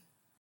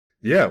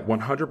 Yeah,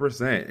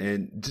 100%.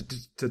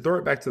 And to throw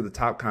it back to the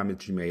top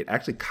comment you made,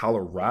 actually,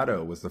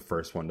 Colorado was the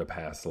first one to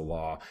pass the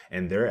law,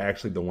 and they're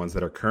actually the ones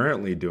that are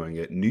currently doing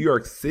it. New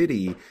York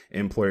City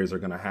employers are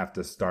going to have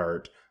to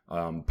start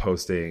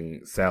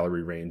posting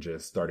salary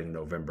ranges starting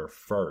November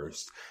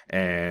 1st.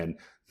 And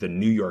the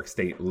New York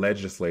State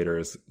legislature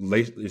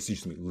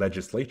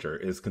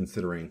is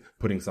considering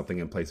putting something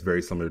in place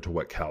very similar to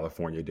what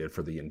California did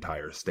for the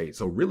entire state.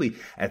 So really,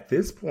 at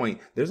this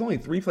point, there's only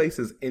 3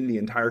 places in the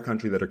entire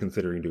country that are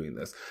considering doing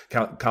this.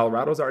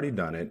 Colorado's already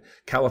done it.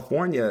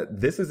 California,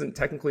 this isn't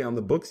technically on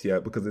the books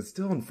yet because it's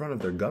still in front of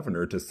their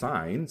governor to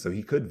sign, so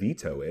he could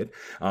veto it.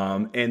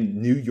 And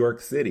New York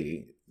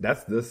City,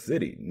 that's the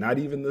city, not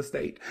even the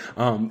state.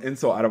 And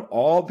so out of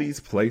all these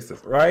places,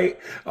 right?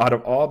 Out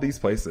of all these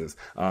places,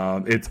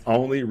 it's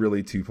only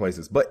really 2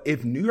 places. But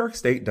if New York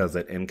State does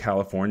it and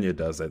California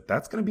does it,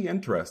 that's going to be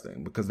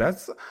interesting because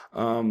that's,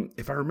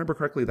 if I remember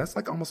correctly, that's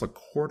like almost a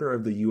quarter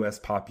of the U.S.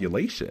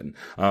 population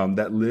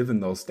that live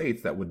in those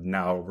states that would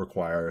now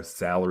require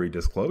salary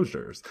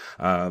disclosures.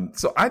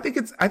 So I think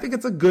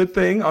it's a good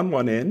thing on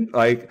one end,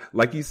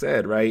 like you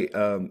said, right?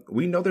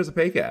 We know there's a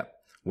pay gap.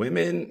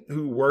 Women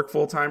who work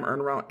full-time earn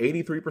around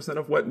 83%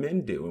 of what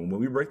men do. And when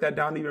we break that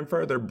down even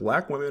further,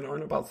 Black women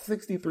earn about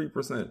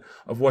 63%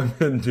 of what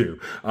men do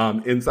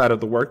inside of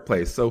the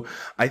workplace. So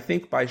I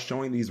think by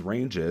showing these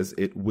ranges,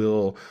 it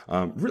will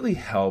really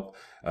help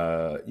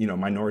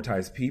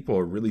minoritized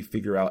people really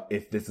figure out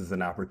if this is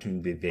an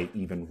opportunity they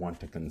even want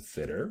to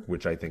consider,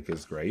 which I think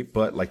is great.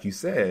 But like you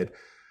said,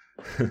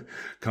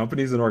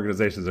 companies and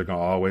organizations are going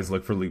to always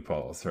look for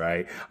loopholes,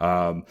 right?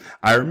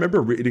 I remember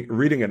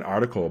reading an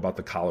article about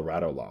the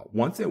Colorado law.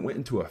 Once it went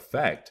into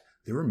effect,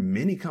 there were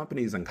many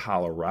companies in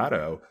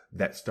Colorado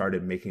that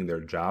started making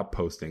their job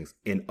postings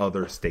in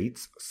other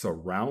states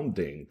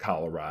surrounding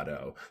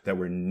Colorado that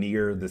were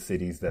near the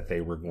cities that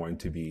they were going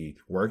to be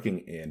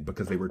working in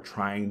because they were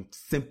trying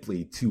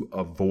simply to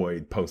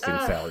avoid posting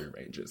salary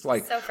ranges.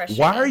 Like, so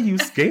why are you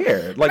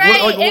scared? Like,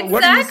 right,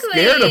 what are you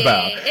scared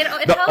about? It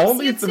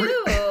helps you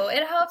too.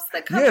 It helps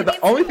the company. Yeah,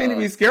 the only thing to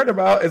be scared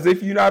about is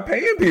if you're not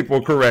paying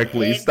people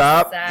correctly.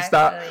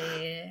 Exactly.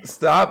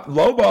 Stop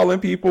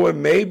lowballing people,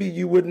 and maybe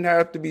you wouldn't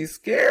have to be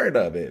scared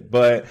of it.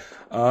 But,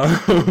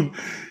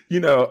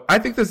 I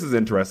think this is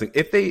interesting.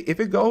 If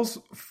it goes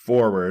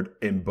forward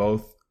in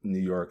both New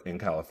York and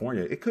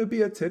California, it could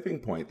be a tipping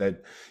point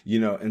that,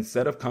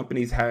 instead of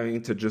companies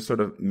having to just sort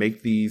of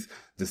make these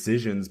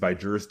decisions by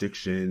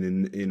jurisdiction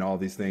and in all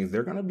these things,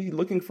 they're going to be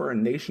looking for a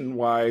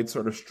nationwide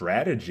sort of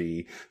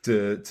strategy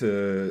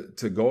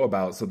to go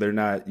about. So they're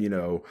not,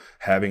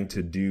 having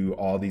to do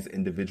all these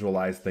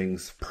individualized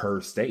things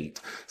per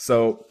state.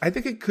 So I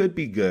think it could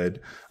be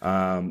good.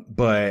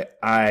 But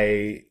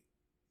I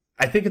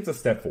think it's a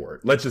step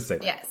forward. Let's just say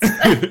that. Yes.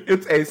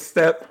 It's a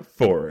step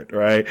forward,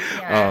 right?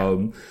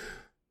 Yeah.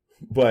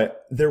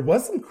 But there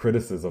was some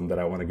criticism that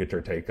I want to get your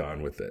take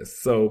on with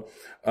this. So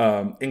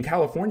in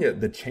California,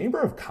 the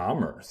Chamber of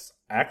Commerce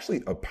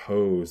actually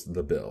opposed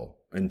the bill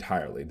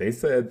entirely. They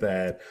said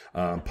that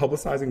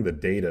publicizing the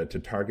data to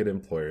target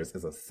employers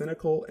is a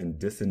cynical and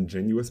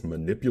disingenuous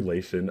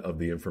manipulation of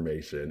the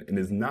information and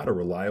is not a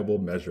reliable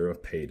measure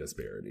of pay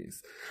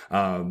disparities.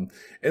 And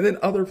then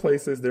other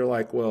places, they're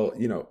like, well,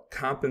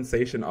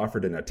 compensation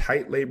offered in a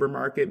tight labor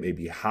market may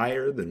be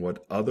higher than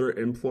what other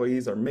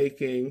employees are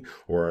making,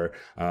 or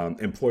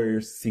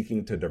employers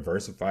seeking to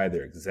diversify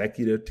their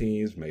executive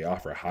teams may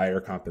offer higher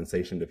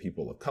compensation to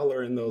people of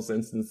color in those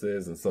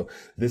instances. And so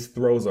this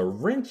throws a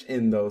wrench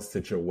in those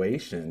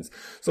situations.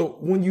 So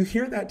when you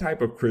hear that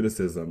type of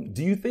criticism,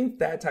 do you think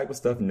that type of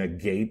stuff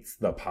negates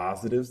the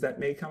positives that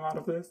may come out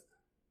of this?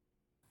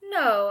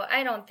 No,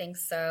 I don't think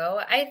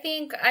so.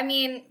 I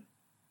mean,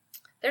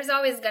 there's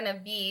always going to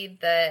be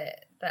the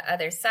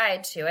other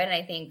side to it. And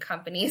I think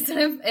companies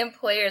and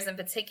employers in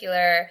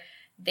particular,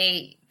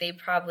 they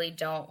probably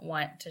don't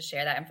want to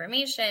share that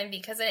information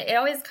because it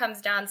always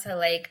comes down to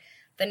like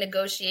the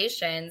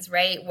negotiations,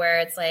 right? Where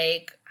it's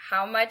like,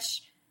 how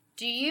much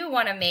do you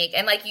want to make?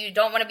 And like, you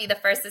don't want to be the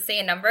first to say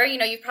a number.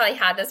 You've probably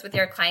had this with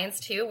your clients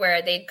too,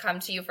 where they'd come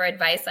to you for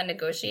advice on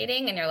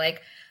negotiating and you're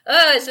like,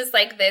 oh, it's just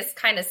like this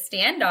kind of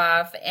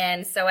standoff.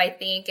 And so I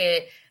think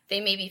they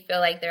maybe feel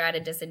like they're at a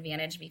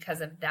disadvantage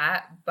because of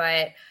that.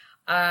 But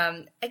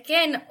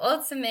again,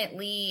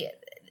 ultimately,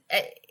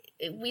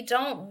 we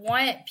don't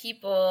want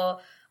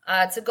people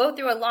to go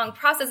through a long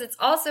process. It's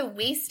also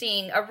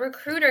wasting a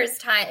recruiter's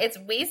time. It's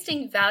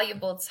wasting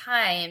valuable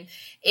time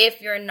if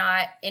you're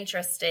not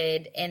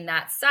interested in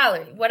that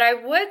salary. What I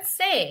would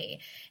say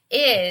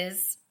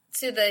is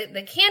to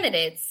the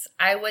candidates,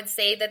 I would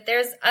say that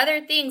there's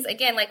other things,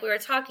 again, like we were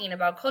talking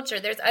about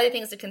culture, there's other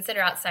things to consider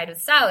outside of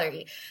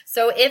salary.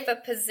 So if a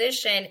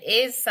position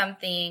is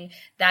something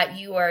that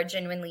you are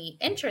genuinely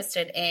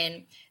interested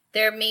in,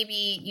 there may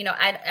be,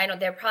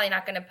 they're probably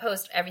not going to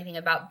post everything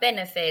about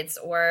benefits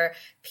or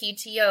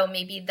PTO.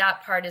 Maybe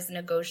that part is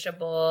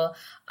negotiable.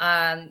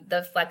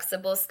 The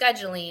flexible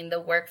scheduling, the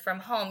work from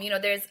home,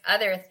 there's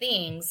other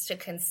things to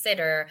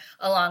consider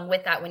along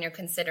with that when you're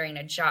considering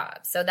a job.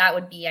 So that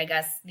would be, I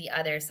guess, the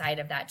other side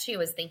of that too,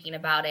 is thinking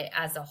about it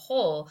as a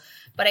whole.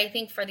 But I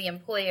think for the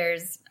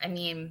employers,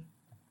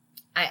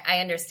 I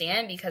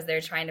understand because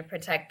they're trying to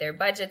protect their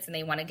budgets and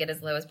they want to get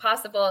as low as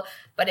possible.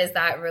 But is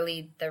that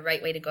really the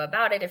right way to go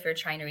about it if you're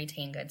trying to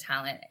retain good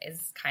talent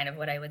is kind of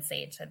what I would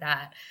say to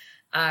that.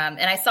 And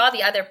I saw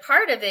the other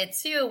part of it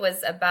too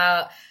was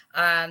about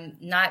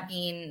not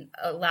being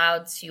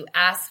allowed to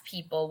ask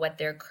people what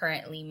they're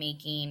currently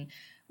making,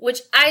 which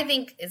I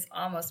think is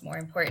almost more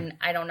important.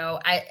 I don't know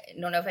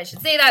if I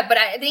should say that, but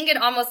I think it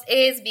almost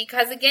is,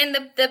 because again,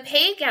 the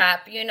pay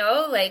gap,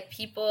 like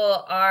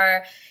people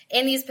are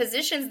in these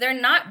positions, they're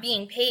not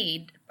being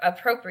paid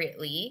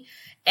appropriately.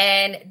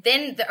 And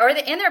then,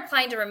 they're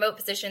applying to remote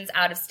positions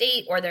out of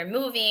state, or they're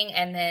moving,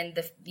 and then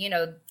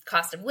the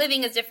cost of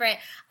living is different.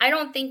 I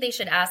don't think they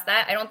should ask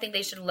that. I don't think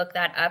they should look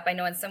that up. I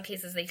know in some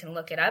cases they can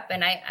look it up,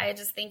 and I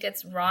just think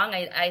it's wrong.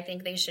 I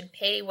think they should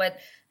pay what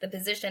the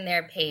position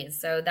there pays.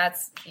 So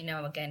that's,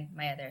 again,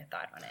 my other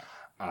thought on it.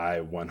 I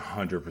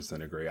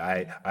 100% agree.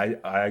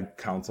 I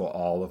counsel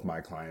all of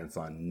my clients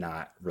on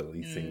not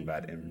releasing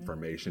that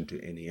information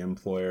to any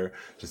employer,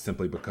 just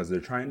simply because they're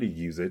trying to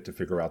use it to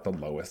figure out the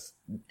lowest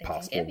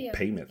possible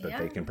payment that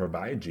they can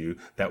provide you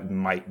that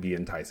might be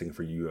enticing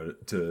for you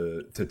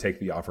to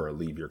take the offer or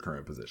leave your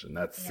current position.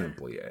 That's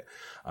simply it.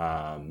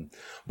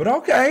 But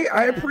okay,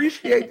 I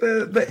appreciate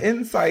the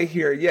insight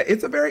here. Yeah,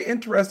 it's a very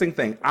interesting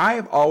thing. I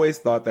have always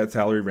thought that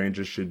salary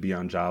ranges should be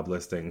on job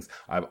listings.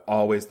 I've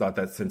always thought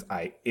that since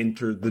I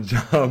entered the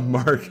job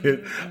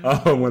market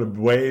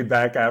way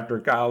back after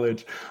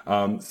college.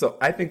 So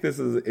I think this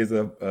is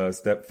a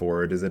step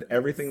forward. Is it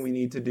everything we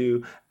need to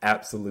do?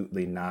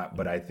 Absolutely not.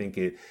 But I think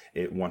it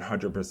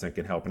 100%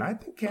 can help.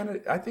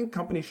 And I think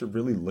companies should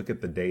really look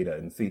at the data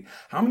and see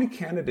how many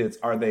candidates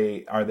are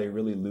they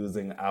really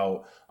losing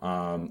out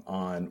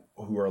on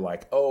who are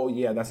like, oh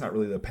yeah, that's not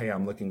really the pay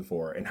I'm looking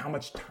for, and how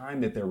much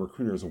time that their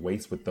recruiters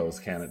waste with those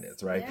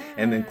candidates, right? Yeah.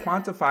 And then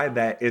quantify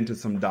that into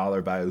some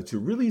dollar value to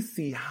really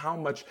see how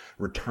much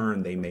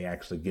return they may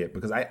actually get,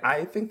 because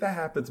I think that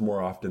happens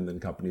more often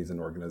than companies and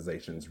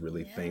organizations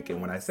really think.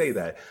 And when I say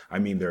that, I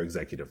mean their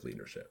executive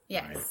leadership.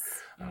 Yes.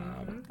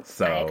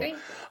 Right? I agree.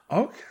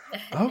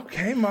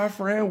 Okay, my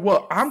friend.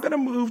 Well, I'm going to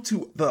move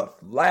to the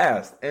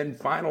last and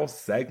final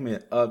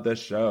segment of the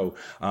show.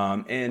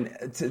 And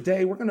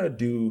today we're going to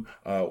do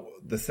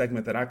the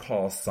segment that I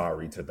call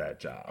Sorry to That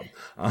Job.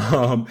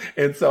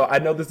 And so I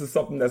know this is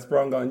something that's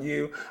sprung on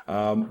you,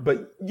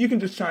 but you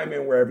can just chime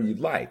in wherever you'd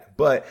like.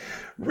 But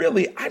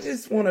really, I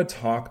just want to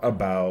talk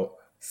about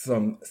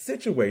some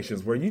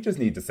situations where you just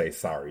need to say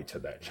sorry to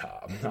that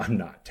job. I'm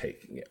not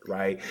taking it,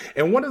 right?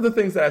 And one of the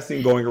things that I've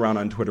seen going around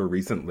on Twitter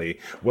recently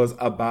was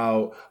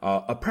about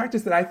a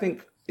practice that I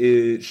think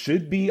it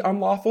should be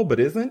unlawful,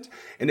 but isn't.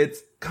 And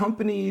it's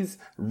companies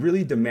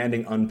really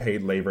demanding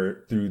unpaid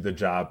labor through the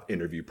job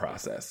interview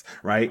process,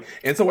 right?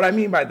 And so what I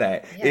mean by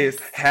that is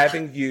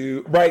having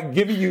you, right,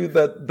 giving you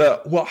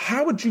well,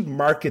 how would you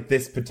market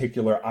this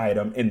particular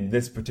item in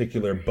this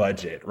particular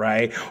budget,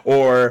 right?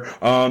 Or,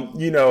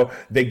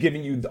 they're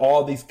giving you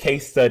all these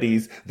case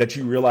studies that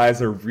you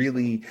realize are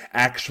really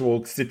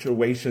actual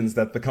situations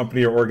that the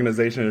company or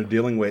organization are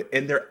dealing with.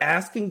 And they're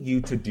asking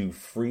you to do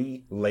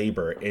free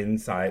labor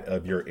inside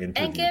of your interview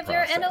process. And give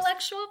your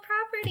intellectual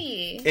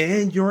property.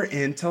 And your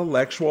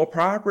intellectual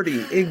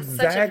property.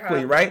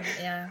 Exactly, right?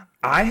 Yeah.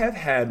 I have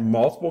had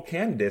multiple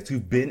candidates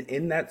who've been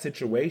in that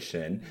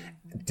situation,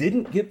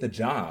 didn't get the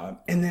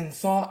job, and then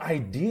saw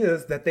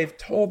ideas that they've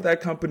told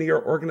that company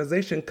or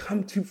organization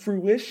come to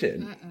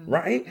fruition,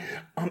 right?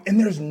 And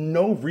there's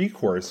no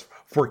recourse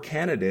for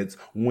candidates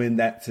when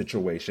that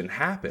situation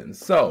happens.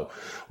 So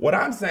what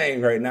I'm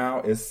saying right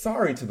now is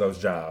sorry to those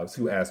jobs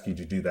who ask you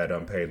to do that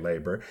unpaid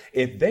labor.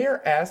 If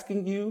they're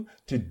asking you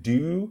to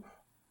do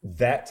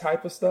that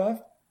type of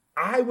stuff,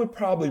 I would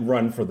probably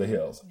run for the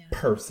hills,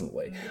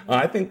 personally.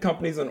 I think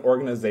companies and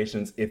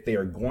organizations, if they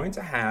are going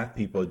to have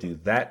people do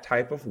that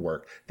type of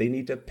work, they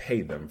need to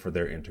pay them for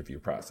their interview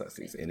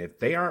processes. And if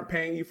they aren't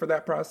paying you for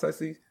that process,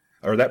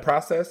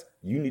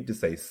 you need to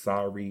say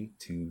sorry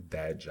to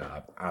that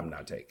job. I'm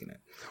not taking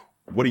it.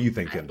 What do you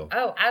think, Kendall?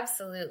 Oh,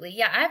 absolutely.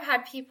 Yeah, I've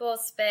had people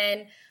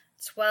spend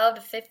 12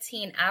 to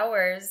 15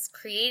 hours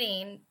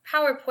creating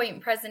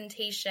PowerPoint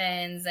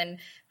presentations and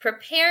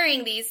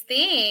preparing these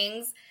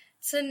things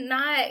to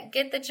not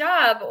get the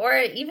job, or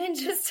even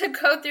just to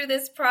go through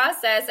this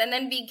process and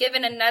then be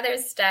given another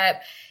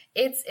step.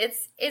 It's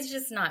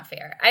just not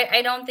fair.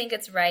 I don't think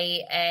it's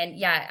right. And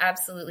yeah,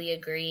 absolutely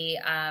agree.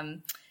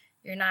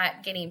 You're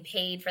not getting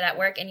paid for that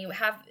work. And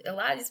a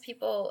lot of these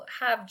people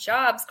have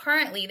jobs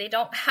currently. They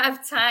don't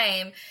have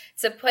time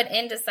to put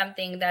into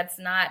something that's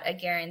not a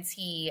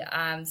guarantee.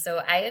 So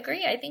I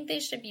agree. I think they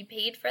should be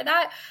paid for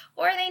that,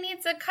 or they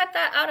need to cut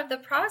that out of the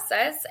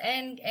process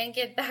and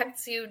get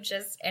back to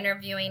just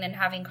interviewing and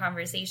having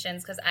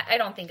conversations, because I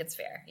don't think it's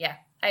fair. Yeah.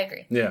 I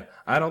agree. Yeah,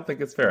 I don't think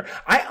it's fair.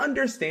 I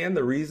understand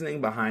the reasoning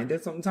behind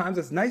it. Sometimes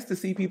it's nice to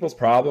see people's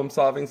problem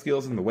solving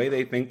skills and the way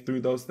they think through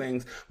those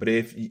things. But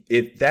if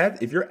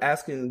you're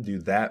asking them to do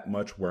that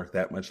much work,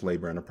 that much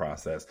labor in a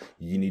process,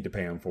 you need to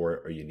pay them for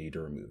it, or you need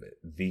to remove it.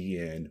 The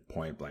end,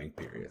 point blank,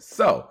 period.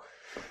 So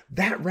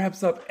That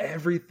wraps up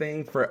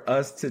everything for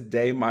us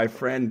today, my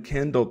friend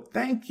Kendall.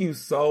 Thank you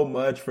so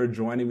much for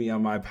joining me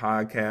on my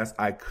podcast.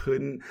 I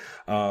couldn't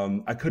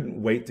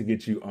wait to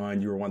get you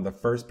on. You were one of the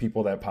first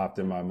people that popped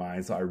in my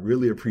mind. So I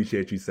really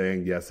appreciate you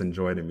saying yes and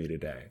joining me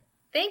today.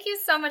 Thank you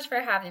so much for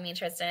having me,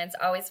 Tristan. It's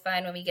always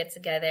fun when we get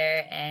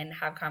together and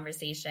have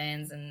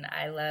conversations, and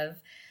I love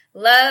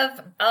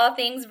all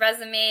things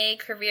resume,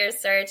 career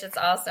search. It's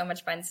all so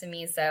much fun to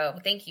me. So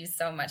thank you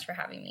so much for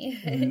having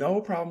me. No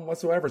problem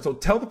whatsoever. So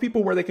tell the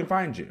people where they can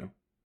find you.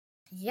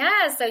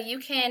 Yeah, so you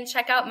can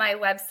check out my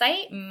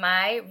website,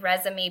 my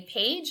resume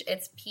page.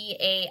 It's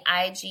paige.com.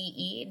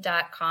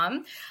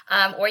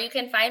 Or you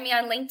can find me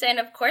on LinkedIn,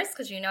 of course,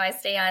 because you know I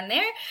stay on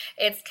there.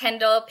 It's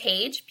Kendall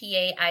Paige,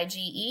 Paige.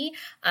 You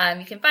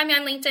can find me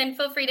on LinkedIn.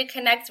 Feel free to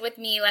connect with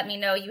me. Let me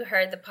know you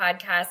heard the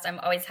podcast. I'm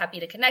always happy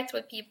to connect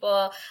with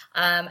people.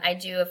 I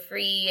do a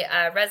free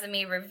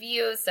resume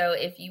review. So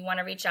if you want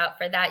to reach out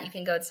for that, you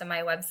can go to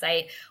my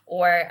website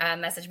or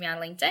message me on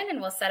LinkedIn, and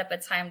we'll set up a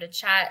time to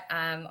chat.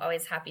 I'm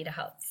always happy to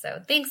help.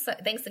 So thanks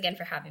again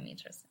for having me,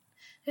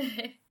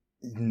 Tristan.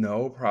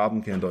 No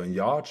problem, Kendall. And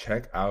y'all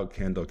check out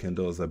Kendall.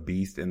 Kendall is a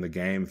beast in the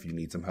game. If you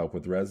need some help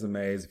with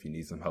resumes, if you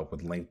need some help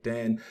with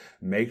LinkedIn,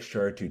 make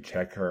sure to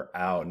check her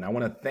out. And I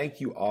want to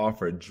thank you all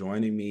for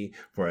joining me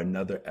for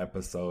another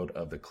episode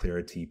of the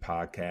Clarity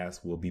Podcast.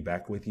 We'll be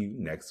back with you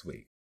next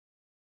week.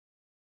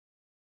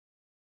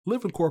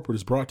 Live in Corporate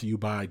is brought to you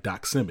by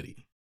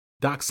Doximity.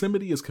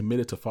 Doximity is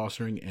committed to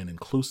fostering an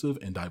inclusive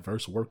and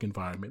diverse work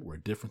environment where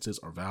differences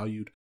are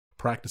valued,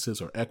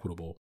 practices are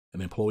equitable,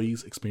 and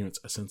employees experience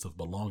a sense of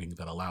belonging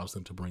that allows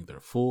them to bring their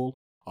full,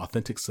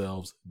 authentic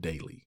selves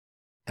daily.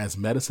 As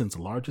medicine's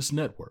largest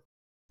network,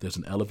 there's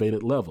an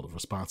elevated level of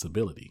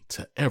responsibility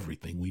to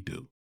everything we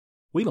do.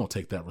 We don't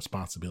take that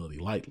responsibility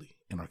lightly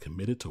and are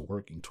committed to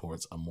working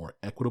towards a more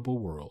equitable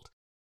world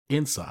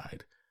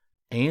inside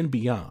and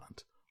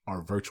beyond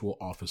our virtual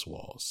office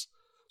walls.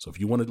 So if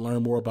you want to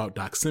learn more about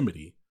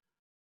Doximity,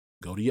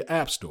 go to your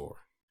app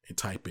store and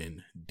type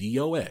in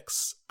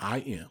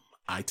DOXIMITY.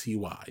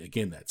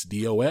 Again, that's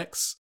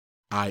DOXIMITY.